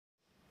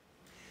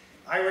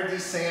Ira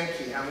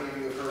Sankey. How many of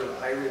you have heard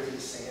of Ira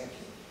Sankey?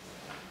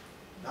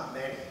 Not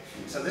many.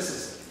 So this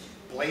is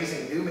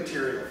blazing new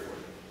material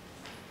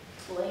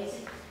for you.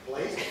 Blazing?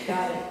 Blazing?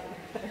 Got it.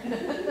 He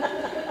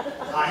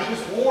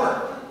was born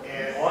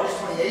on August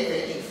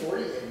 28,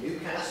 1840 in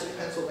Newcastle,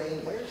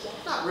 Pennsylvania.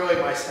 Not really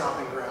my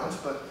stomping grounds,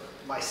 but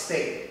my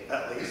state,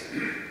 at least.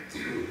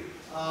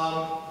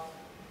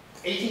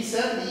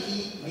 1870,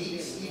 he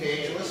meets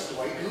evangelist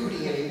Dwight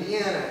Moody in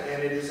Indiana,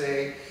 and it is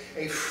a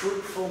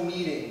fruitful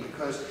meeting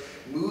because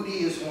Moody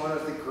is one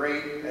of the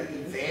great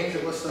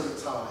evangelists of the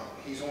time.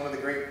 He's one of the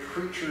great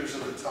preachers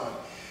of the time.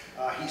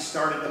 He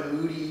started the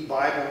Moody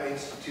Bible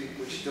Institute,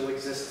 which still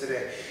exists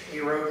today. He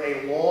wrote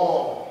a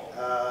long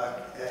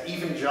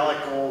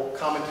evangelical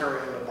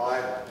commentary on the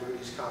Bible,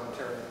 Moody's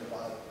commentary on the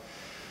Bible.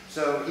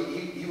 So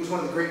he was one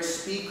of the great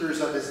speakers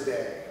of his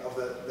day, of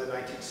the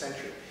 19th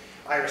century.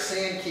 Ira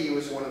Sankey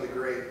was one of the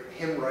great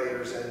hymn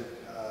writers and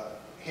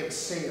hymn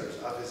singers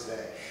of his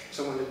day.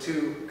 So when the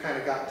two kind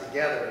of got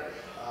together,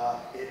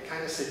 it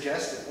kind of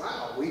suggested,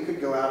 wow, we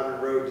could go out on the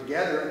road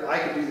together, and I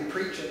could do the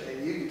preaching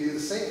and you could do the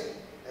singing.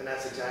 And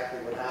that's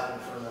exactly what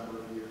happened for a number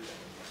of years.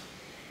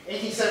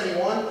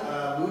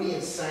 1871, Moody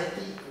and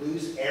Sankey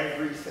lose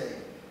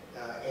everything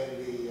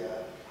in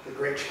the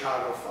Great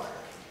Chicago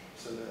Fire.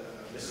 So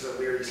Mrs.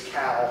 O'Leary's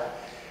cow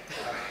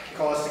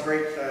caused the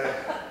Great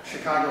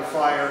Chicago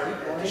Fire.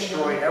 It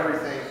destroyed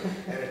everything,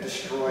 and it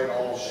destroyed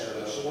all of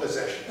their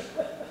possessions.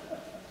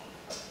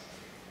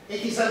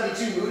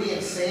 1872, Moody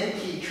and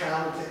Sankey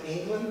traveled to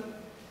England,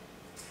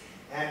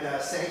 and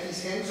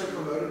Sankey's hymns are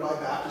promoted by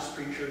Baptist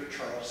preacher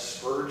Charles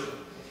Spurgeon.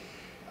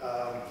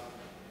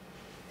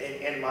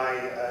 In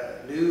my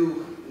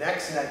new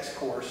next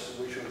course,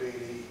 which will be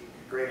the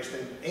greatest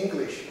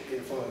English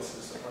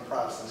influences on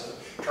Protestantism,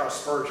 Charles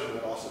Spurgeon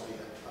would also be a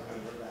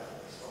member of that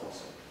list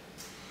also.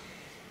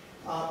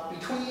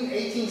 Between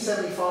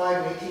 1875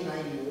 and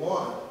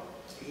 1891,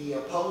 he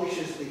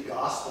publishes the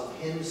Gospel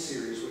Hymn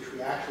series, which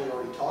we actually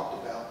already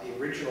talked about. The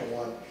original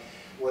one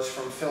was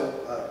from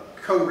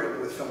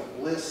co-written with Philip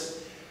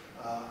Bliss,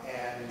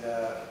 and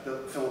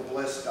Philip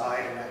Bliss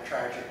died in that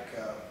tragic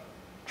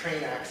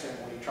train accident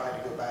when he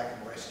tried to go back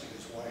and rescue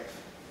his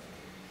wife.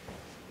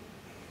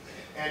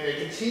 And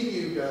they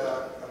continued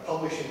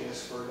publishing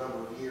this for a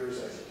number of years,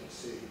 as you can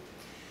see.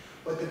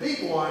 But the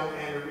big one,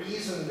 and the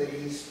reason that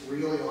he's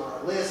really on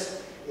our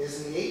list,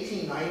 is in the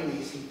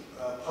 1890s he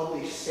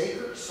published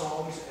Sacred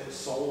Songs and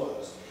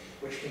Solos,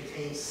 which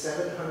contains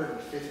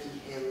 750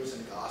 hymns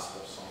and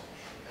gospel songs.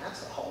 And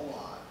that's a whole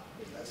lot.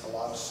 That's a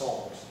lot of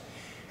songs.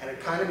 And it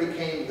kind of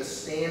became the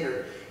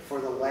standard for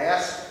the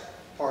last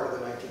part of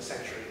the 19th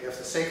century. If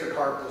the Sacred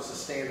Harp was the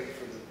standard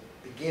for the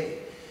beginning,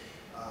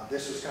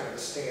 this was kind of the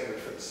standard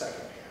for the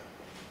second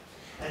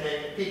half. And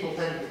then people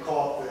tended to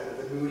call it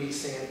the Moody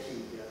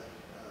Sankey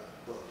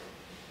book.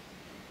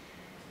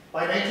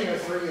 By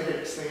 1903, it had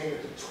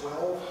expanded to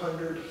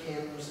 1,200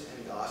 hymns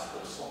and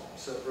gospel songs,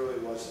 so it really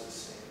was the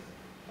standard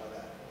by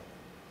that point.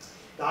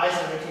 Dies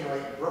in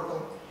 1908 in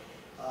Brooklyn.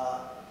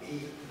 He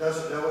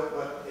doesn't know it,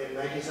 but in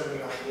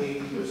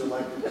 1979-80, he was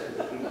elected to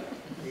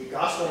the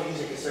Gospel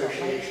Music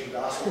Association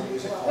Gospel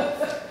Music Hall of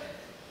Fame.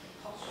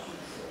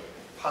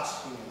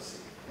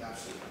 Posthumously,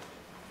 absolutely.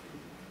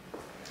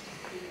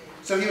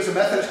 So he was a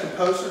Methodist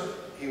composer.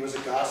 He was a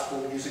gospel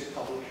music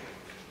publisher,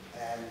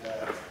 and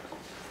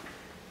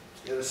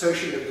an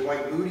associate of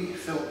Dwight Moody,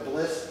 Philip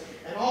Bliss,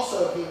 and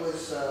also he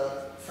was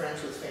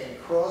friends with Fanny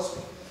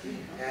Crosby.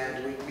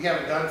 And we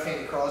haven't done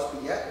Fanny Crosby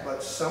yet,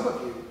 but some of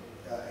you,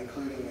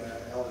 including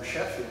Elder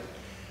Sheffield,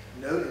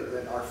 noted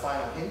that our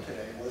final hymn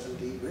today was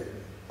indeed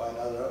written by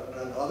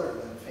none other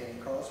than Fanny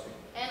Crosby.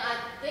 And I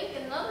think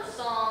another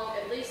song,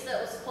 at least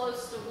that was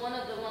close to one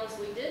of the ones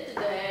we did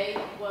today,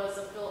 was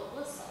a Philip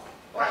Bliss song.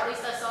 Or at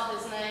least I saw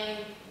his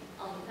name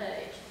on the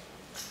page,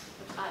 which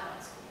I thought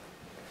was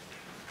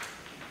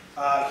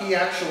cool. He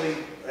actually,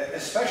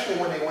 especially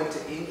when they went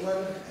to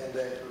England, and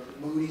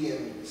Moody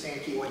and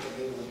Sankey went to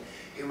England,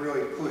 he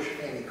really pushed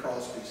Fanny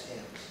Crosby's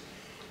hymns.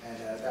 And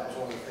that was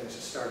one of the things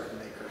that started to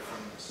make her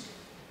famous.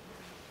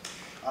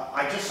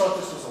 I just thought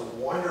this was a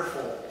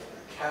wonderful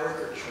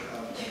caricature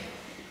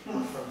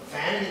from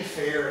Vanity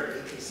Fair in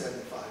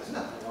 1875. Isn't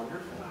that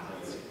wonderful?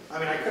 I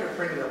mean, I could have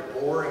printed a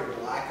boring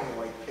black and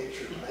white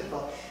picture, but I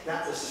thought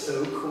that was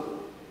so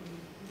cool.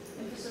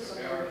 Emphasis on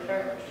the word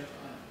caricature.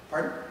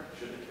 Pardon?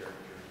 I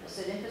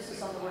said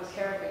emphasis on the word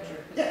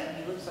caricature. Yeah.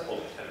 He looks like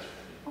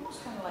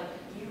almost kind of like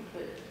you,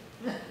 but.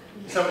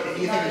 So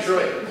you think it's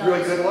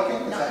really good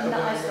looking? No, I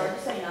started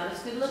to say not as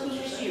good looking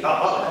as you.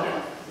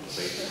 Oh.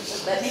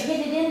 Let me get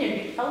it in there.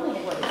 You told me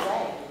what to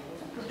say.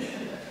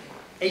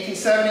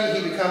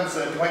 1870, he becomes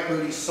Dwight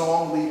Moody's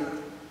song leader.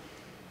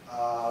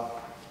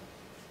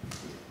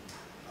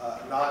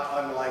 Not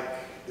unlike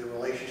the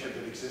relationship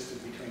that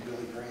existed between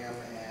Billy Graham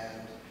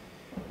and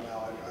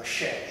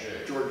Shea,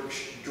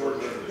 George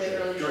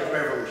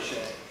Beverly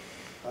Shea.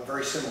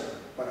 Very similar,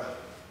 but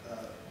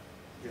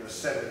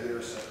 7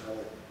 years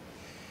earlier.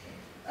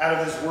 Out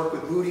of his work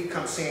with Moody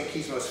comes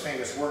Sankey's most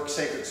famous work,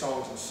 Sacred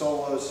Songs and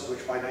Solos,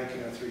 which by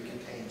 1903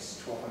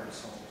 contains 1,200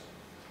 songs.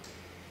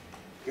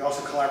 He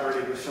also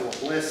collaborated with Philip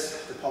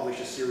Bliss to publish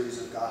a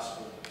series of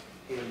gospel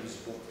hymns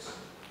books.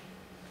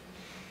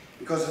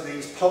 Because of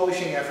these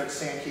publishing efforts,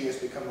 Sankey has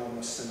become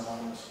almost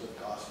synonymous with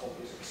gospel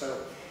music. So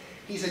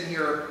he's in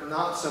here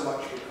not so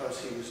much because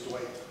he was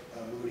Dwight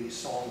Moody's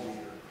song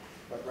leader,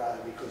 but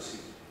rather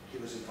because he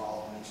was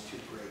involved in these two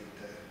great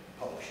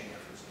publishing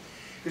efforts.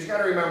 Because you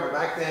got to remember,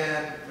 back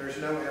then, there's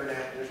no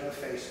internet, there's no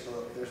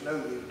Facebook, there's no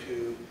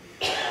YouTube.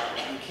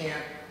 You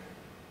can't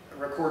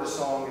record a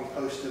song and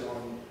post it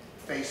on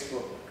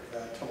Facebook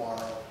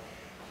tomorrow.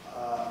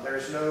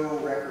 There's no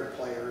record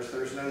players,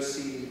 there's no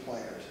CD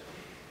players.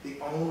 The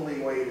only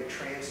way to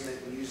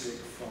transmit music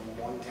from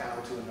one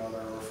town to another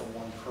or from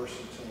one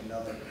person to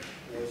another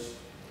was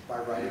by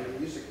writing a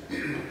music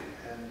note.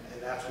 And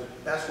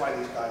that's why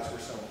these guys were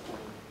so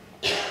important.